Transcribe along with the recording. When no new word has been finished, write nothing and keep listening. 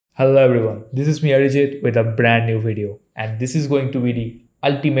Hello everyone, this is me Arijit with a brand new video, and this is going to be the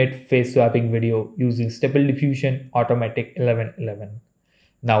ultimate face swapping video using Stable Diffusion Automatic 1111.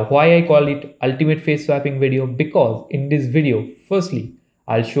 Now why I call it ultimate face swapping video? Because in this video, firstly,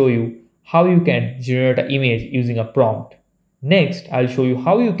 I'll show you how you can generate an image using a prompt. Next, I'll show you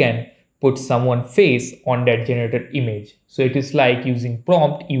how you can put someone's face on that generated image. So it is like using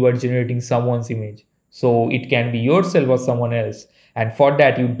prompt, you are generating someone's image. So it can be yourself or someone else. And for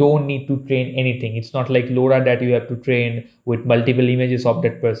that, you don't need to train anything. It's not like LoRa that you have to train with multiple images of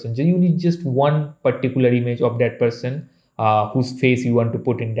that person. So you need just one particular image of that person whose face you want to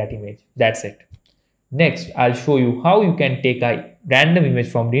put in that image. That's it. Next, I'll show you how you can take a random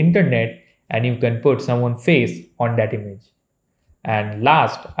image from the internet and you can put someone's face on that image. And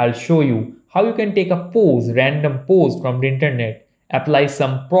last, I'll show you how you can take a pose, random pose from the internet, apply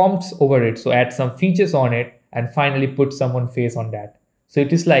some prompts over it, so add some features on it, and finally put someone's face on that. So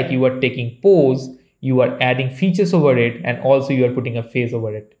it is like you are taking pose, you are adding features over it, and also you are putting a face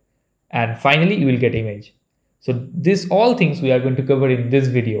over it. And finally, you will get image. So this all things we are going to cover in this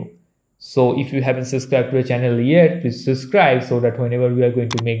video. So if you haven't subscribed to the channel yet, please subscribe so that whenever we are going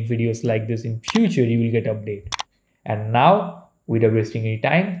to make videos like this in future, you will get update. And now, without wasting any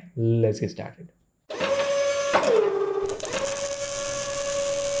time, let's get started.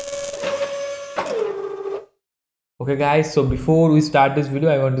 Okay guys, so before we start this video,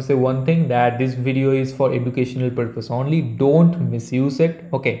 I want to say one thing, that this video is for educational purpose only. Don't misuse it.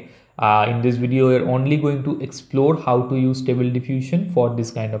 Okay, in this video we are only going to explore how to use Stable Diffusion for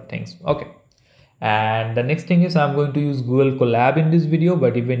this kind of things. Okay, and the next thing is I'm going to use Google Colab in this video,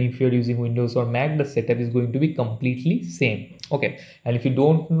 but even if you're using Windows or Mac, the setup is going to be completely same. Okay, and if you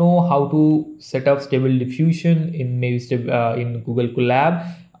don't know how to set up Stable Diffusion in in Google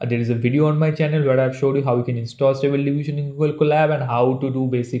Colab, there is a video on my channel where I've showed you how you can install Stable Diffusion in Google Colab and how to do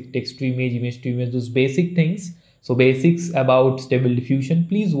basic text to image to image, those basic things. So basics about Stable Diffusion,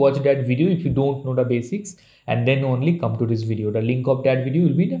 please watch that video if you don't know the basics, and then only come to this video. The link of that video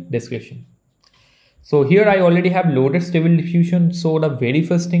will be in the description. So here I already have loaded Stable Diffusion. So the very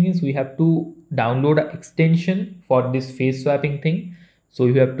first thing is we have to download an extension for this face swapping thing. So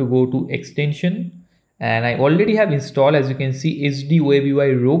you have to go to extension, and I already have installed, as you can see, HD Web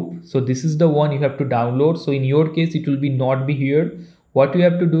UI rope. So this is the one you have to download. So in your case, it will be not be here. What you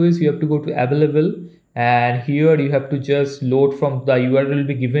have to do is you have to go to available, and here you have to just load from the URL will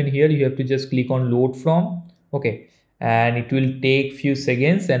be given here. You have to just click on load from. Okay, and it will take few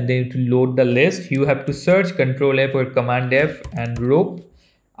seconds and then it will load the list. You have to search Control F or Command F and rope.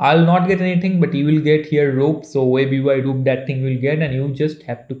 I'll not get anything, but you will get here rope. So Web UI rope, that thing will get, and you just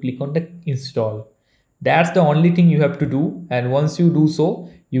have to click on the install. That's the only thing you have to do. And once you do so,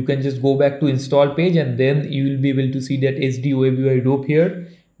 you can just go back to install page, and then you will be able to see that SD Web UI rope here.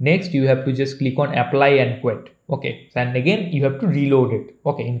 Next, you have to just click on apply and quit. Okay, and again you have to reload it.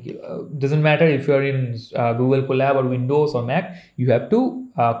 Okay, doesn't matter if you're in Google Colab or Windows or Mac, you have to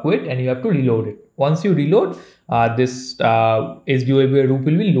quit and you have to reload it. Once you reload, this SD Web UI rope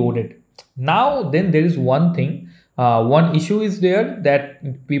will be loaded. Now then there is one thing. One issue is there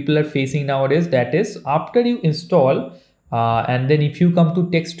that people are facing nowadays, that is after you install and then if you come to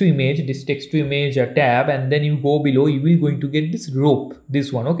text to image, this text to image tab, and then you go below, you will going to get this rope,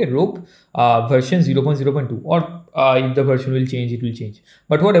 this one. Okay, rope version 0.0.2, or if the version will change, it will change,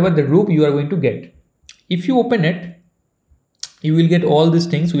 but whatever the rope you are going to get, if you open it, you will get all these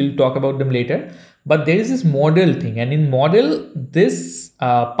things. We'll talk about them later, but there is this model thing, and in model this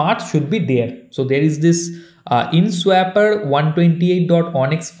part should be there. So there is this inswapper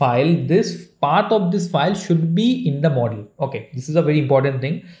 128.onx file. This part of this file should be in the model. Okay, this is a very important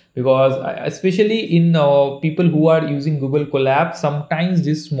thing, because especially in people who are using Google Colab, sometimes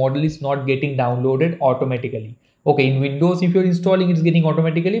this model is not getting downloaded automatically. Okay, in Windows if you're installing, it's getting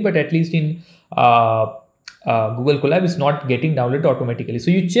automatically, but at least in Google Colab is not getting downloaded automatically.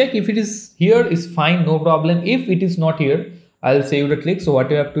 So you check if it is here, is fine, no problem. If it is not here, I'll say you to click. So what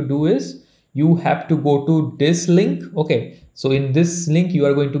you have to do is you have to go to this link. Okay, so in this link you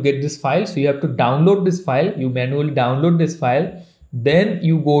are going to get this file. So you have to download this file. You manually download this file, then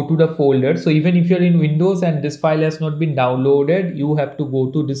you go to the folder. So even if you're in Windows and this file has not been downloaded, you have to go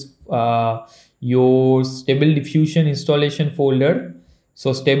to this your Stable Diffusion installation folder.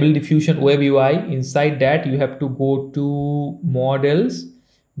 So Stable Diffusion Web UI, inside that you have to go to models.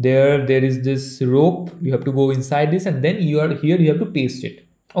 There is this rope. You have to go inside this, and then you are here, you have to paste it.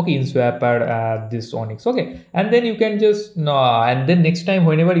 Okay, in Swapper this Onyx. Okay, and then you can just and then next time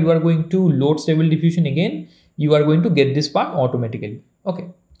whenever you are going to load Stable Diffusion again, you are going to get this part automatically. Okay,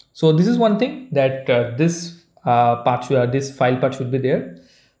 so this is one thing, that this file part should be there.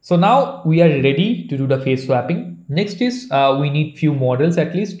 So now we are ready to do the face swapping. Next is we need few models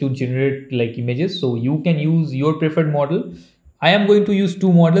at least to generate like images. So you can use your preferred model. I am going to use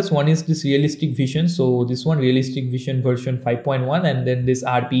two models. One is this realistic vision. So this one, realistic vision version 5.1, and then this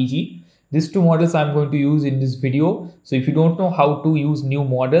RPG. These two models I'm going to use in this video. So if you don't know how to use new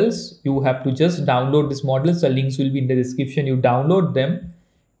models, you have to just download these models. The links will be in the description. You download them.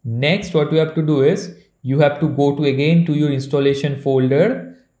 Next, what you have to do is you have to go to again to your installation folder,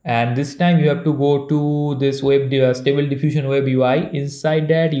 and this time you have to go to this web stable diffusion web UI. Inside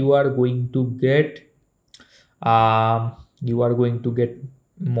that you are going to get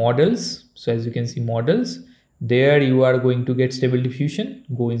models. So as you can see, models, there you are going to get stable diffusion.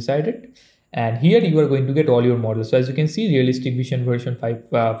 Go inside it, and here you are going to get all your models. So as you can see, realistic vision version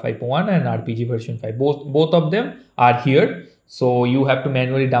 5.1 and RPG version 5, both of them are here. So you have to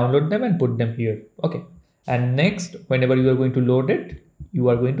manually download them and put them here. Okay, and next, whenever you are going to load it, you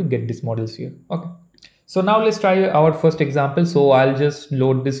are going to get these models here. Okay, so now let's try our first example. So I'll just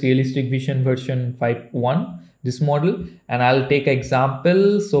load this realistic vision version 5.1, this model, and I'll take an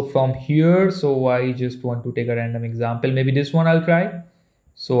example. So from here, so I just want to take a random example, maybe this one I'll try.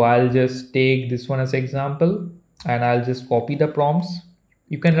 So I'll just take this one as example, and I'll just copy the prompts.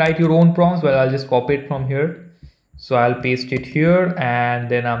 You can write your own prompts, but I'll just copy it from here. So I'll paste it here, and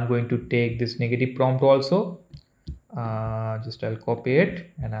then I'm going to take this negative prompt also. I'll copy it,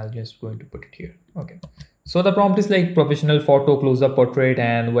 and I'll just going to put it here. Okay, so the prompt is like professional photo, close-up portrait,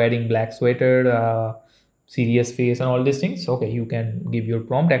 and wearing black sweater, serious face, and all these things. Okay, you can give your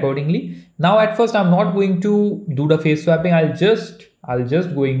prompt accordingly. Now at first I'm not going to do the face swapping. I'll just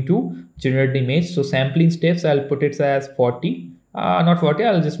going to generate the image. So sampling steps, I'll put it as 40, not 40,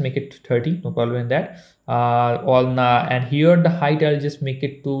 I'll just make it 30, no problem in that. And here the height, I'll just make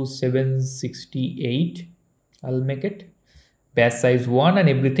it to 768. I'll make it batch size 1 and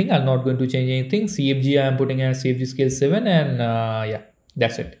everything. I'm not going to change anything. CFG I'm putting as CFG scale 7, and yeah,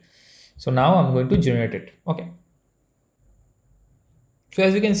 that's it. So now I'm going to generate it. Okay, so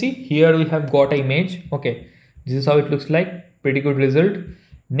as you can see here, we have got an image. Okay, this is how it looks like. Pretty good result.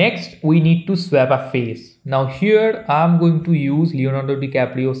 Next, we need to swap a face. Now here I'm going to use Leonardo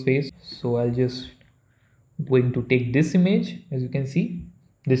DiCaprio's face. So I'll just going to take this image. As you can see,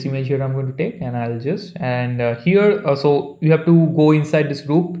 this image here I'm going to take, and I'll just, and here so you have to go inside this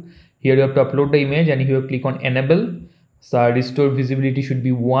group. Here you have to upload the image, and here click on enable. So restore visibility should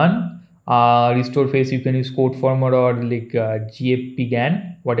be 1. Restore face, you can use code format or like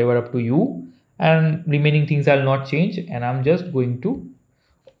GFP-GAN, whatever, up to you. And remaining things I'll not change, and I'm just going to,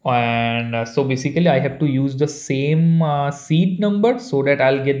 and so basically I have to use the same seed number so that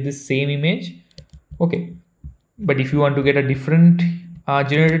I'll get this same image. Okay, but if you want to get a different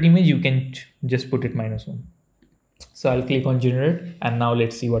generated image, you can just put it -1. So I'll click on generate, and now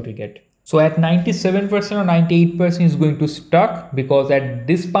let's see what we get. So at 97% or 98% is going to stuck, because at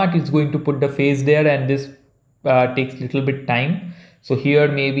this part it's going to put the face there, and this takes little bit time. So here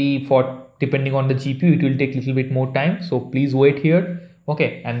maybe for depending on the GPU, it will take little bit more time. So please wait here.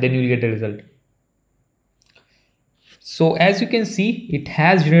 Okay, and then you'll get the result. So as you can see, it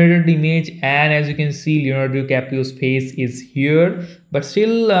has generated the image, and as you can see, Leonardo DiCaprio's face is here, but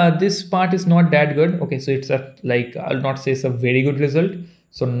still this part is not that good. Okay, so it's a, like, I'll not say it's a very good result.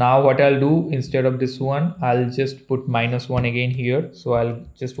 So now what I'll do, instead of this one, I'll just put -1 again here. So I'll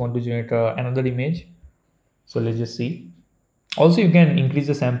just want to generate another image. So let's just see. Also, you can increase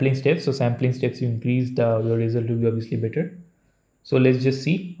the sampling steps. So sampling steps, you increase your result will be obviously better. So let's just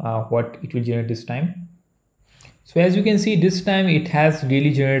see what it will generate this time. So as you can see, this time it has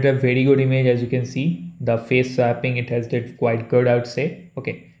really generated a very good image. As you can see, the face swapping, it has did quite good, I would say.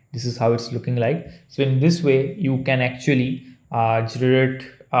 Okay, this is how it's looking like. So in this way, you can actually generate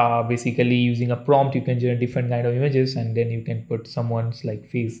basically using a prompt, you can generate different kind of images, and then you can put someone's like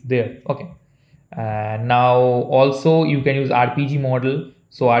face there. Okay, now also you can use RPG model.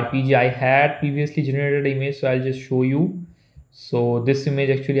 So RPG, I had previously generated image, so I'll just show you. So this image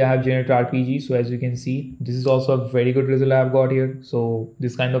actually I have generated RPG. So as you can see, this is also a very good result I've got here. So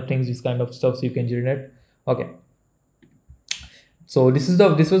this kind of things, this kind of stuff, so you can generate. Okay, so this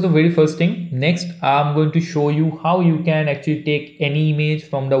was the very first thing. Next, I'm going to show you how you can actually take any image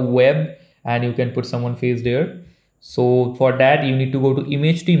from the web and you can put someone face there. So for that, you need to go to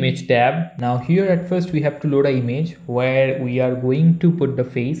image tab. Now here at first we have to load an image where we are going to put the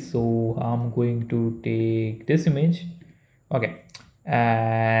face. So I'm going to take this image. Okay,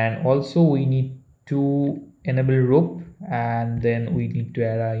 and also we need to enable rope, and then we need to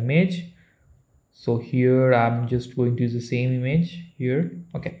add an image. So here I'm just going to use the same image here.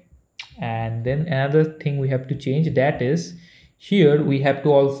 Okay, and then another thing we have to change, that is here we have to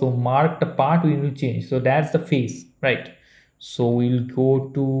also mark the part we need to change. So that's the face, right? So we'll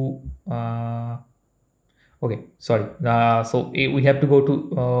go to okay, sorry. We have to go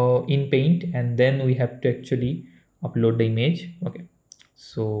to in paint, and then we have to actually upload the image. Okay,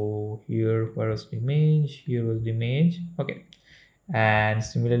 so here was the image, here was the image. Okay, and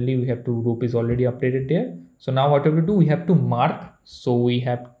similarly we have to group is already updated there. So now what we have to do, we have to mark. So we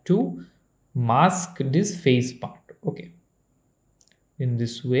have to mask this face part. Okay, in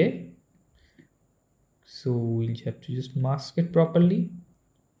this way. So we'll have to just mask it properly.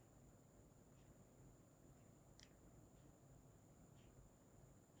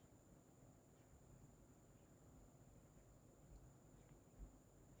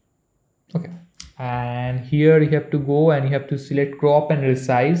 Okay, and here you have to go and you have to select crop and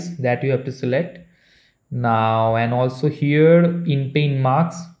resize, that you have to select now. And also here in paint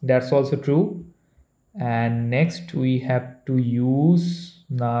marks, that's also true. And next we have to use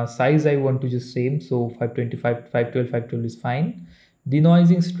size, I want to just same, so 525, 512, 512 is fine.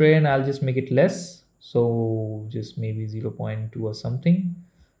 Denoising strain, I'll just make it less, so just maybe 0.2 or something.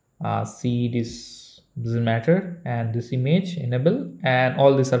 See, this doesn't matter, and this image enable, and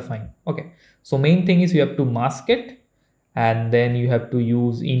all these are fine. Okay, so main thing is you have to mask it, and then you have to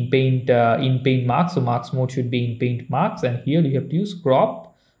use in paint marks. So marks mode should be in paint marks, and here you have to use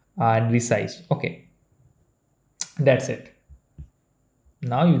crop and resize. Okay, that's it.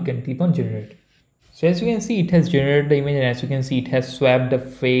 Now you can click on generate. So as you can see, it has generated the image, and as you can see, it has swapped the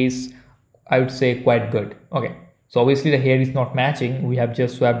face, I would say, quite good. Okay, so obviously the hair is not matching, we have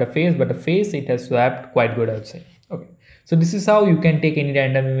just swapped the face, but the face it has swapped quite good, I would say. Okay, so this is how you can take any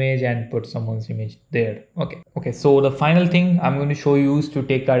random image and put someone's image there. Okay, so the final thing I'm going to show you is to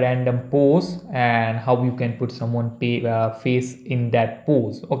take a random pose and how you can put someone face in that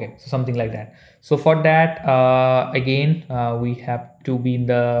pose. Okay, so something like that. So for that, again, we have to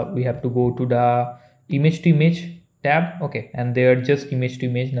go to the image to image tab. Okay, and there just image to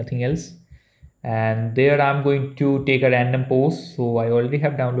image, nothing else. And there I'm going to take a random pose. So I already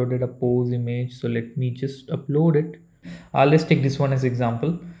have downloaded a pose image, so let me just upload it. Let's take this one as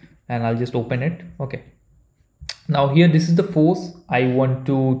example, and I'll just open it. Okay, now here this is the pose I want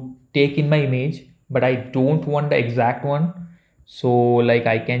to take in my image, but I don't want the exact one, so like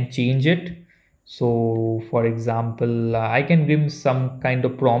I can change it. So for example, I can give some kind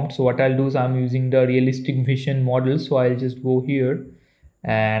of prompt. So what I'll do is I'm using the realistic vision model, so I'll just go here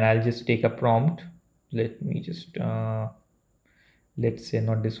and I'll just take a prompt. Let me just let's say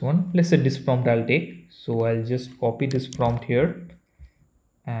not this one, let's say this prompt I'll take. So I'll just copy this prompt here,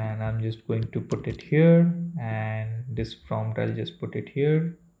 and I'm just going to put it here, and this prompt I'll just put it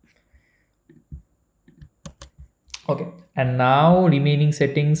here. Okay, and now remaining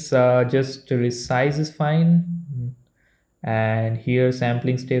settings, just resize is fine, and here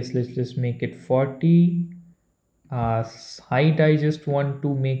sampling steps, let's just make it 40. Height, I just want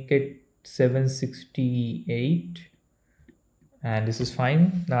to make it 768, and this is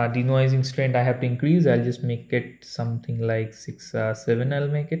fine. Denoising strength I have to increase, I'll just make it something like 7. I'll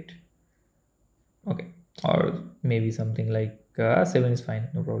make it. Okay, or maybe something like 7 is fine,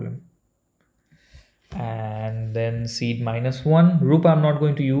 no problem. And then seed -1 group I'm not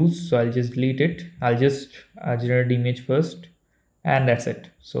going to use, so I'll just delete it. I'll just generate the image first, and that's it.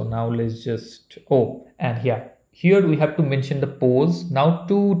 So now let's just and here we have to mention the pose. Now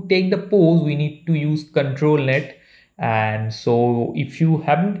to take the pose, we need to use control net. And so if you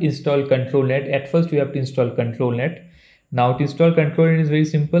haven't installed control net, at first you have to install control net. Now to install control net is very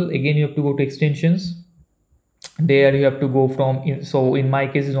simple. Again, you have to go to extensions. There you have to go from so in my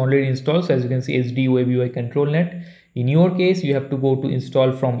case it's already installed, so as you can see SD web UI control net. In your case you have to go to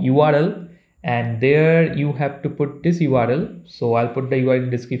install from URL, and there you have to put this URL. So I'll put the URL in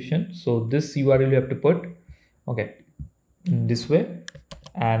description. So this URL you have to put, okay, in this way,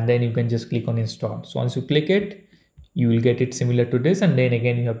 and then you can just click on install. So once you click it, you will get it similar to this, and then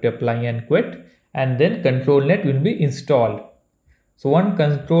again you have to apply and quit, and then control net will be installed. So once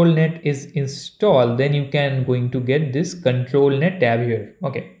control net is installed, then you can going to get this control net tab here.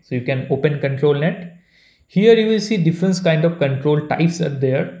 Okay, so you can open control net. Here you will see different kind of control types are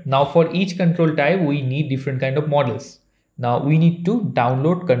there. Now for each control type we need different kind of models. Now we need to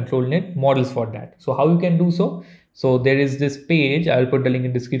download control net models for that. So how you can do so? So there is this page, I'll put the link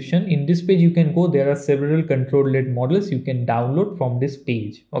in description. In this page you can go, there are several control net models you can download from this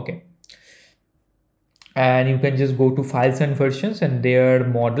page. Okay, and you can just go to files and versions, and there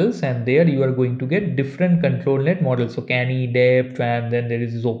models, and there you are going to get different control net models. So canny, depth, and then there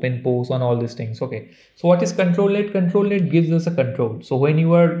is this OpenPose on all these things. Okay, so what is control net? Control net gives us a control. So when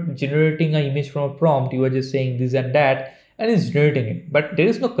you are generating an image from a prompt, you are just saying this and that, and it's generating it, but there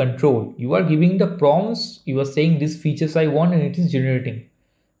is no control. You are giving the prompts, you are saying these features I want, and it is generating.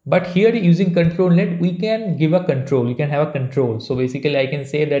 But here using control net, we can give a control. You can have a control. So basically I can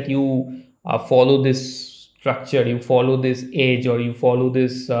say that you follow this structure, you follow this edge, or you follow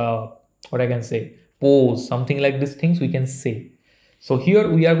this what I can say, pose, something like these things we can say. So here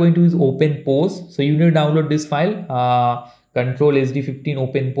we are going to use OpenPose. So you need to download this file, control sd15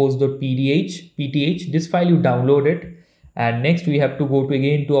 openpose.pth. This file you download it, and next we have to go to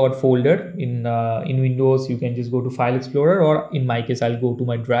again to our folder in Windows. You can just go to File Explorer, or in my case I'll go to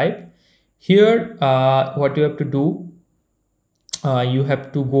my drive. Here what you have to do, you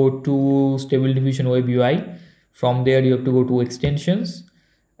have to go to Stable Diffusion Web UI. From there you have to go to extensions,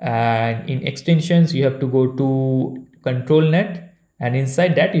 and in extensions you have to go to control net, and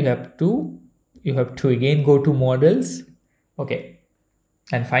inside that you have to again go to models. Okay,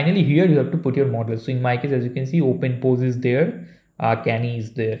 and finally here you have to put your model. So in my case, as you can see, OpenPose is there, Canny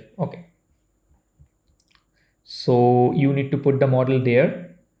is there. Okay, so you need to put the model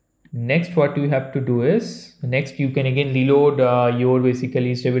there. Next what you have to do is, next you can again reload your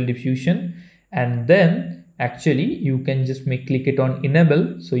basically Stable Diffusion, and then actually you can just click it on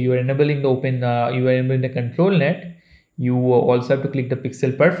enable. So you are enabling the you are enabling the control net. You also have to click the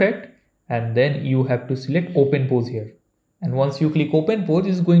pixel perfect, and then you have to select OpenPose here. And once you click OpenPose,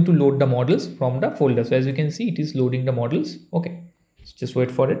 it's going to load the models from the folder. So as you can see, it is loading the models. Okay, so just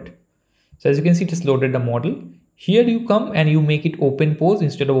wait for it. So as you can see, it has loaded the model. Here you come and you make it OpenPose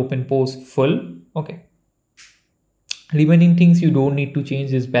instead of OpenPose full. Okay, remaining things you don't need to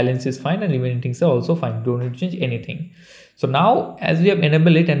change. This balance is fine, and remaining things are also fine. You don't need to change anything. So now as we have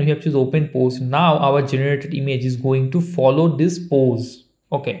enabled it and we have choose OpenPose, now our generated image is going to follow this pose.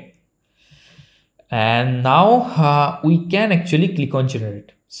 Okay, and now we can actually click on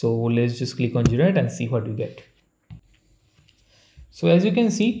generate. So let's just click on generate and see what we get. So as you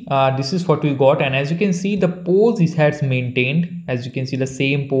can see, this is what we got, and as you can see, the pose has maintained. As you can see, the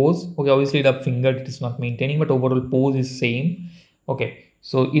same pose. Okay, obviously the finger it is not maintaining, but overall pose is same. Okay,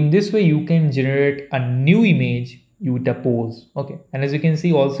 so in this way you can generate a new image with the pose. Okay, and as you can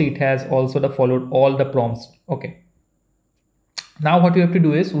see, also it has also followed all the prompts. Okay, now what you have to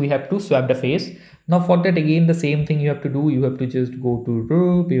do is we have to swap the face. Now for that, again the same thing you have to do. You have to just go to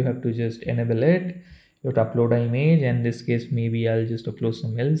group, you have to just enable it. You have to upload an image, and in this case maybe I'll just upload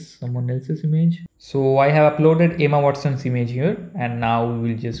someone else's image. So I have uploaded Emma Watson's image here, and now we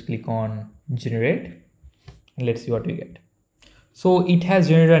will just click on generate, and let's see what we get. So it has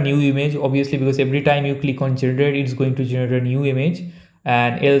generated a new image, obviously, because every time you click on generate, it's going to generate a new image.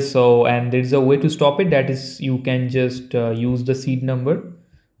 And also, and there is a way to stop it, that is you can just use the seed number.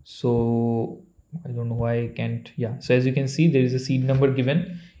 So I don't know why I can't. Yeah, so as you can see, there is a seed number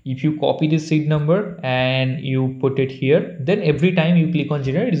given. If you copy this seed number and you put it here, then every time you click on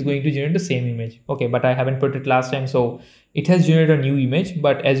generate, it's going to generate the same image. Okay, but I haven't put it last time, so it has generated a new image.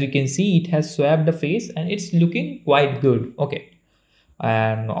 But as you can see, it has swapped the face and it's looking quite good. Okay,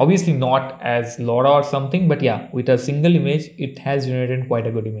 and obviously not as Laura or something, but yeah, with a single image, it has generated quite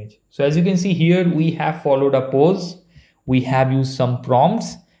a good image. So as you can see here, we have followed a pose, we have used some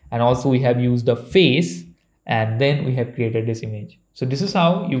prompts, and also we have used the face, and then we have created this image. So this is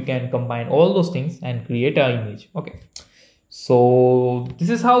how you can combine all those things and create an image. Okay, so this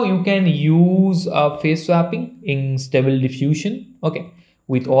is how you can use face swapping in Stable Diffusion. Okay,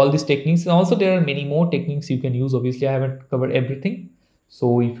 with all these techniques, and also there are many more techniques you can use. Obviously I haven't covered everything.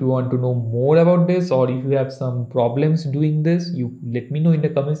 So if you want to know more about this, or if you have some problems doing this, you let me know in the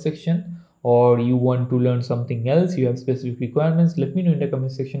comment section. Or you want to learn something else, you have specific requirements, let me know in the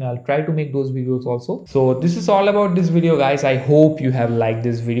comment section. I'll try to make those videos also. So this is all about this video, guys. I hope you have liked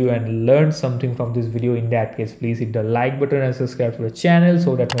this video and learned something from this video. In that case, please hit the like button and subscribe to the channel,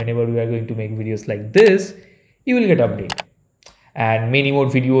 so that whenever we are going to make videos like this, you will get updated. And many more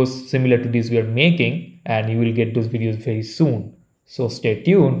videos similar to this we are making, and you will get those videos very soon. So stay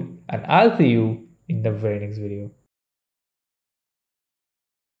tuned, and I'll see you in the very next video.